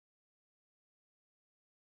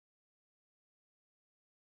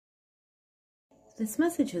This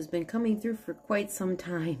message has been coming through for quite some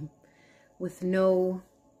time with no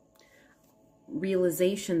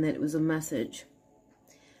realization that it was a message.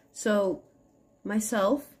 So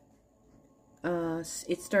myself,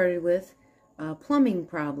 it started with plumbing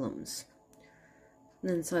problems.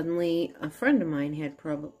 And then suddenly a friend of mine had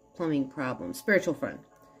plumbing problems, spiritual friend.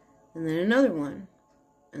 And then another one,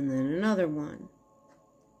 and then another one,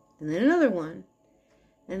 and then another one.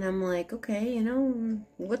 And I'm like, okay, you know,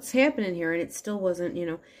 what's happening here? And it still wasn't, you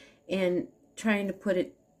know, and trying to put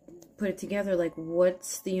it together, like,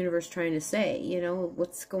 what's the universe trying to say? You know,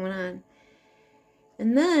 what's going on?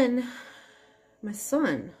 And then my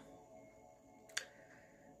son,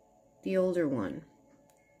 the older one,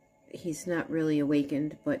 he's not really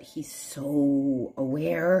awakened, but he's so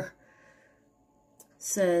aware,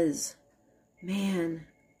 says, man,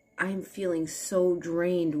 I'm feeling so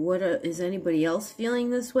drained. Is anybody else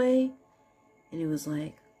feeling this way? And it was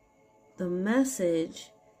like, the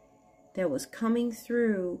message that was coming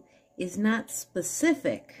through is not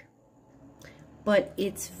specific, but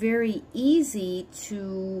it's very easy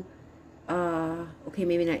to, okay,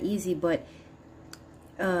 maybe not easy, but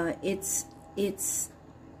they're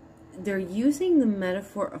using the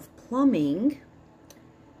metaphor of plumbing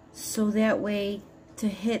so that way to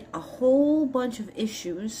hit a whole bunch of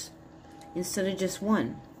issues instead of just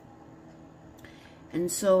one.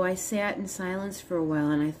 And so I sat in silence for a while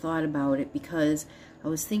and I thought about it, because I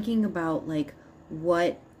was thinking about like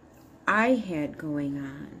what I had going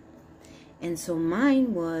on. And so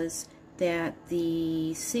mine was that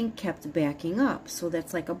the sink kept backing up, so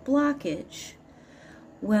that's like a blockage.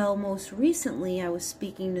 Well, most recently I was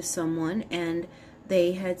speaking to someone and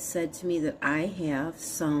they had said to me that I have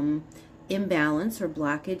some imbalance or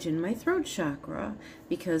blockage in my throat chakra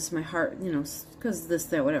because my heart, you know, because this,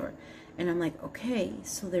 that, whatever. And I'm like, okay,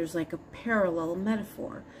 so there's like a parallel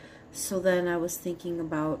metaphor. So then I was thinking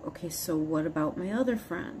about, okay, so what about my other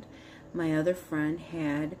friend? My other friend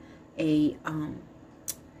had a,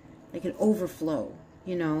 like an overflow,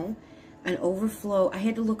 you know, an overflow. I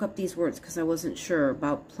had to look up these words because I wasn't sure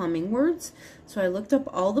about plumbing words. So I looked up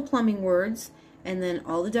all the plumbing words and then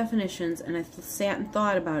all the definitions, and I sat and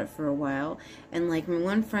thought about it for a while. And like my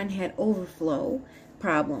one friend had overflow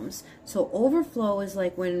problems. So overflow is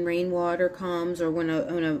like when rainwater comes, or when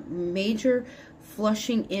a major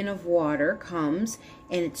flushing in of water comes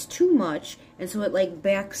and it's too much, and so it like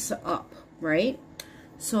backs up, right?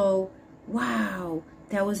 So wow,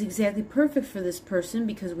 that was exactly perfect for this person,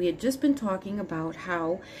 because we had just been talking about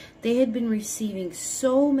how they had been receiving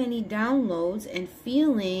so many downloads and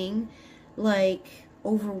feeling like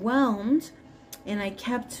overwhelmed. And I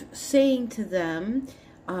kept saying to them,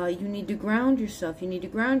 you need to ground yourself. You need to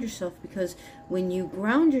ground yourself, because when you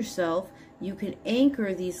ground yourself, you can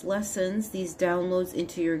anchor these lessons, these downloads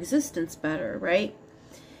into your existence better, right?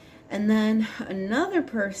 And then another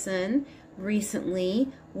person recently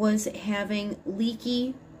was having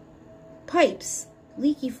leaky pipes,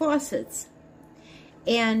 leaky faucets.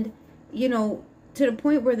 And, you know, to the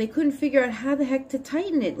point where they couldn't figure out how the heck to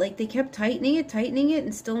tighten it. Like, they kept tightening it,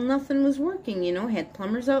 and still nothing was working, you know, had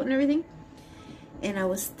plumbers out and everything. And I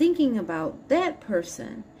was thinking about that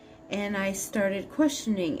person, and I started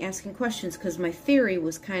asking questions, because my theory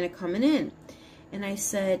was kind of coming in. And I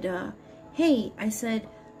said, hey, I said,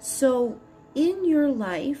 so in your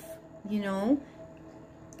life, you know,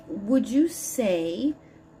 would you say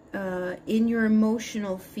in your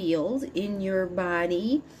emotional field, in your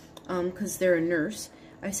body, because they're a nurse,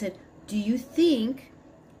 I said, do you think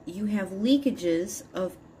you have leakages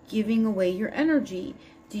of giving away your energy?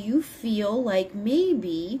 Do you feel like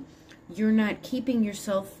maybe you're not keeping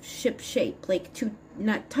yourself ship-shape, like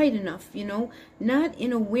not tight enough, you know, not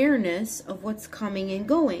in awareness of what's coming and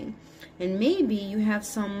going, and maybe you have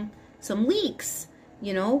some leaks,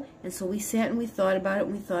 you know? And so we sat and we thought about it,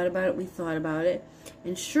 and we thought about it, we thought about it,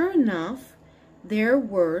 and sure enough, there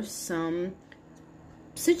were some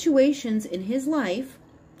situations in his life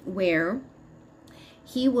where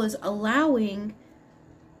he was allowing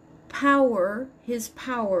his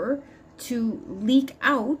power to leak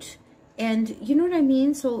out. And you know what I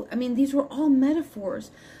mean? So, I mean, these were all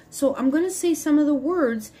metaphors. So I'm going to say some of the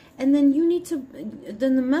words, and then you need to,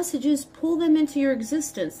 then the messages, pull them into your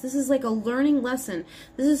existence. This is like a learning lesson.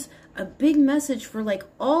 This is a big message for like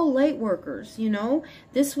all light workers, you know?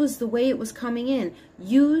 This was the way it was coming in.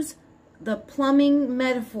 Use the plumbing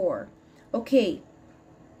metaphor. Okay,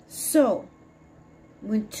 so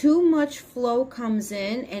when too much flow comes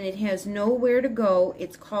in and it has nowhere to go,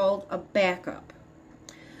 it's called a backup.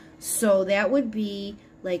 So that would be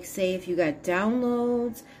like, say if you got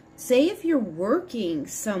downloads, say if you're working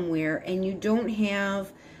somewhere and you don't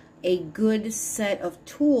have a good set of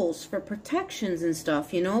tools for protections and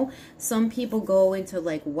stuff, you know. Some people go into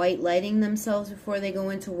like white lighting themselves before they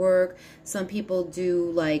go into work. Some people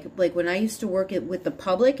do like when I used to work with the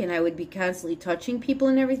public and I would be constantly touching people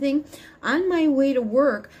and everything. On my way to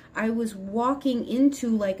work, I was walking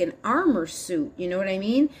into like an armor suit, you know what I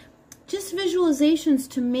mean? Just visualizations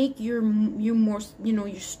to make you more, you know,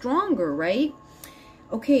 you're stronger, right?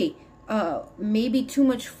 Okay, maybe too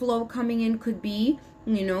much flow coming in could be,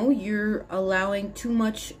 you know, you're allowing too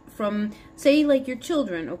much from, say, like your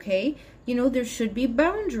children, okay? You know, there should be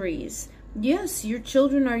boundaries. Yes, your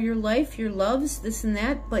children are your life, your loves, this and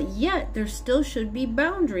that, but yet there still should be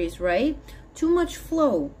boundaries, right? Too much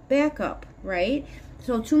flow, back up, right?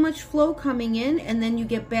 So too much flow coming in, and then you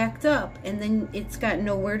get backed up, and then it's got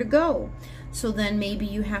nowhere to go. So then maybe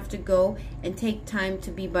you have to go and take time to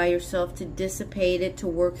be by yourself, to dissipate it, to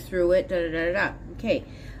work through it, da-da-da-da-da. Okay.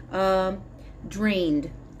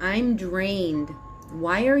 Drained. I'm drained.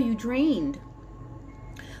 Why are you drained?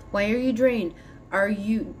 Why are you drained? Are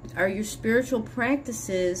your spiritual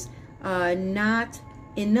practices not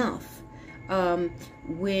enough?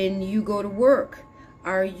 When you go to work,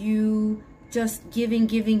 are you just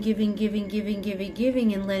giving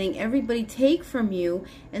and letting everybody take from you,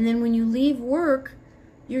 and then when you leave work,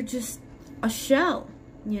 you're just a shell,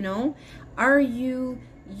 you know? Are you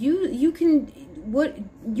can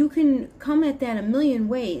come at that a million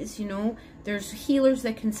ways, you know. There's healers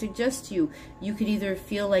that can suggest to you. You could either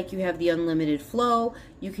feel like you have the unlimited flow.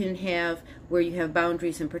 You can have where you have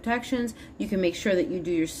boundaries and protections. You can make sure that you do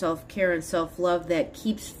your self-care and self-love that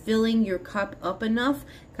keeps filling your cup up enough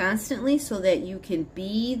constantly so that you can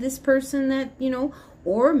be this person that, you know.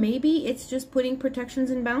 Or maybe it's just putting protections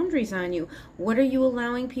and boundaries on you. What are you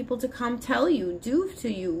allowing people to come tell you, do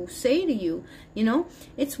to you, say to you? You know,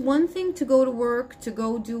 it's one thing to go to work, to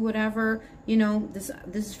go do whatever, you know, this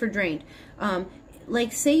is for drained.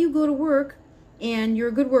 Like say you go to work and you're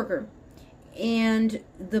a good worker, and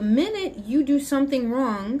the minute you do something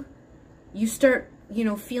wrong, you start, you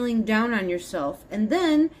know, feeling down on yourself. And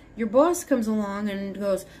then your boss comes along and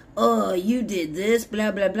goes, oh, you did this,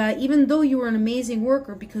 blah, blah, blah, even though you were an amazing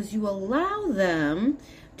worker, because you allow them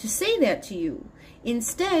to say that to you.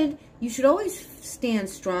 Instead, you should always stand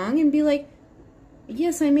strong and be like,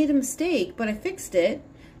 yes, I made a mistake, but I fixed it.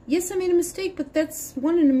 Yes, I made a mistake, but that's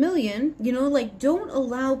 1 in a million. You know, like, don't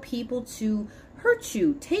allow people to hurt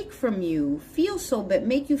you, take from you, feel so bad,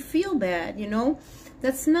 make you feel bad, you know.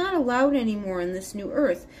 That's not allowed anymore in this new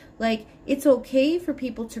earth. Like, it's okay for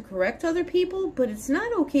people to correct other people, but it's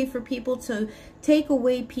not okay for people to take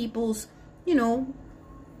away people's, you know,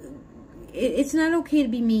 it's not okay to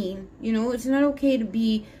be mean, you know. It's not okay to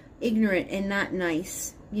be ignorant and not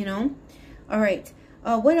nice, you know. All right.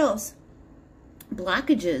 What else?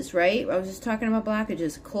 Blockages, right? I was just talking about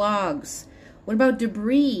blockages. Clogs. What about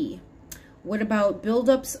debris? What about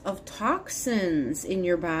buildups of toxins in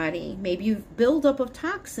your body? Maybe you've buildup of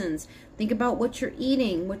toxins. Think about what you're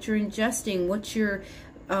eating, what you're ingesting, what you're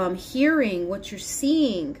hearing, what you're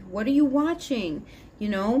seeing. What are you watching? You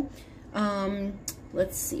know,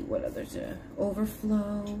 let's see what others are.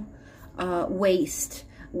 Overflow, waste.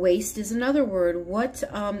 Waste is another word. What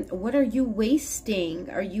are you wasting?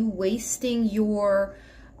 Are you wasting your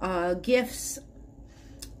gifts?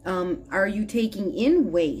 Are you taking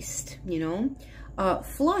in waste, you know?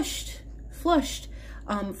 Flushed. Flushed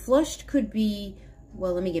could be,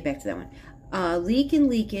 well, let me get back to that one. Leak and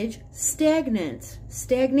leakage, stagnant,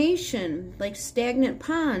 stagnation, like stagnant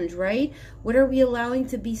pond, right? What are we allowing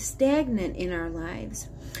to be stagnant in our lives?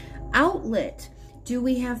 Outlet. Do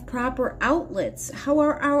we have proper outlets? How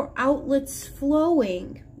are our outlets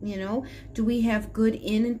flowing? You know, do we have good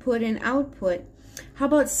input and output? How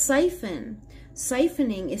about siphon?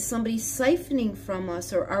 Siphoning, is somebody siphoning from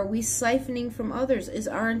us, or are we siphoning from others? Is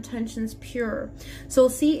our intentions pure? So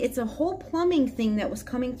see, it's a whole plumbing thing that was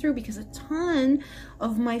coming through, because a ton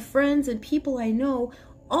of my friends and people I know,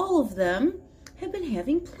 all of them have been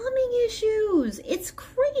having plumbing issues. It's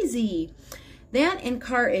crazy. That and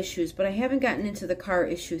car issues, but I haven't gotten into the car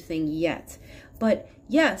issue thing yet. But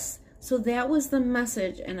yes, so that was the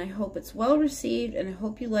message, and I hope it's well received, and I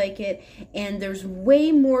hope you like it. And there's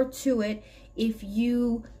way more to it. If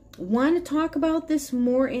you want to talk about this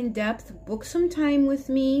more in depth, book some time with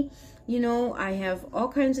me. You know, I have all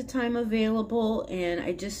kinds of time available, and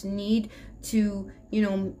I just need to, you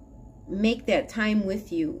know, make that time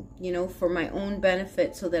with you, you know, for my own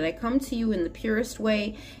benefit, so that I come to you in the purest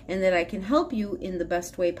way and that I can help you in the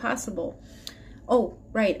best way possible. Oh,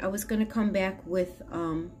 right, I was going to come back with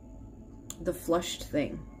the flushed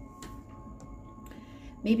thing.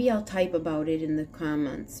 Maybe I'll type about it in the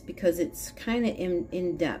comments because it's kind of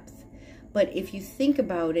in depth. But if you think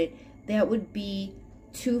about it, that would be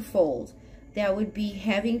twofold. That would be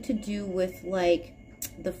having to do with like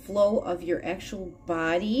the flow of your actual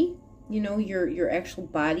body, you know, your actual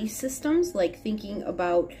body systems, like thinking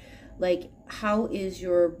about like how is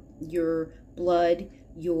your blood,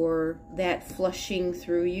 that flushing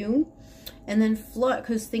through you. And then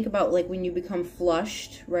because think about like when you become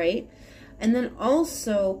flushed, right? And then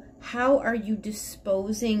also, how are you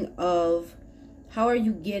disposing of, how are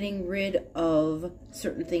you getting rid of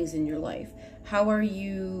certain things in your life? How are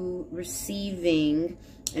you receiving,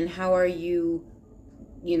 and how are you,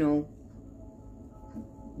 you know,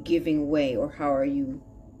 giving away, or how are you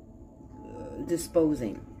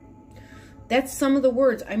disposing? That's some of the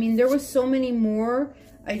words. I mean, there was so many more.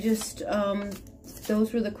 I just,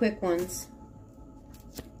 those were the quick ones.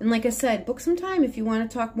 And like I said, book some time if you want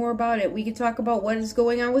to talk more about it. We could talk about what is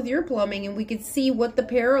going on with your plumbing, and we could see what the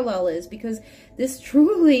parallel is, because this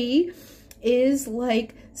truly is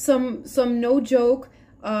like some no joke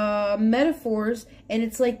metaphors, and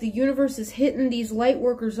it's like the universe is hitting these light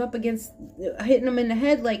workers up against, hitting them in the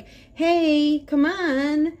head like, hey, come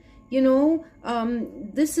on, you know,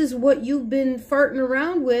 this is what you've been farting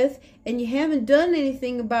around with, and you haven't done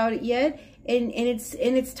anything about it yet. And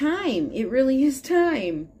it's time. It really is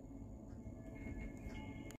time.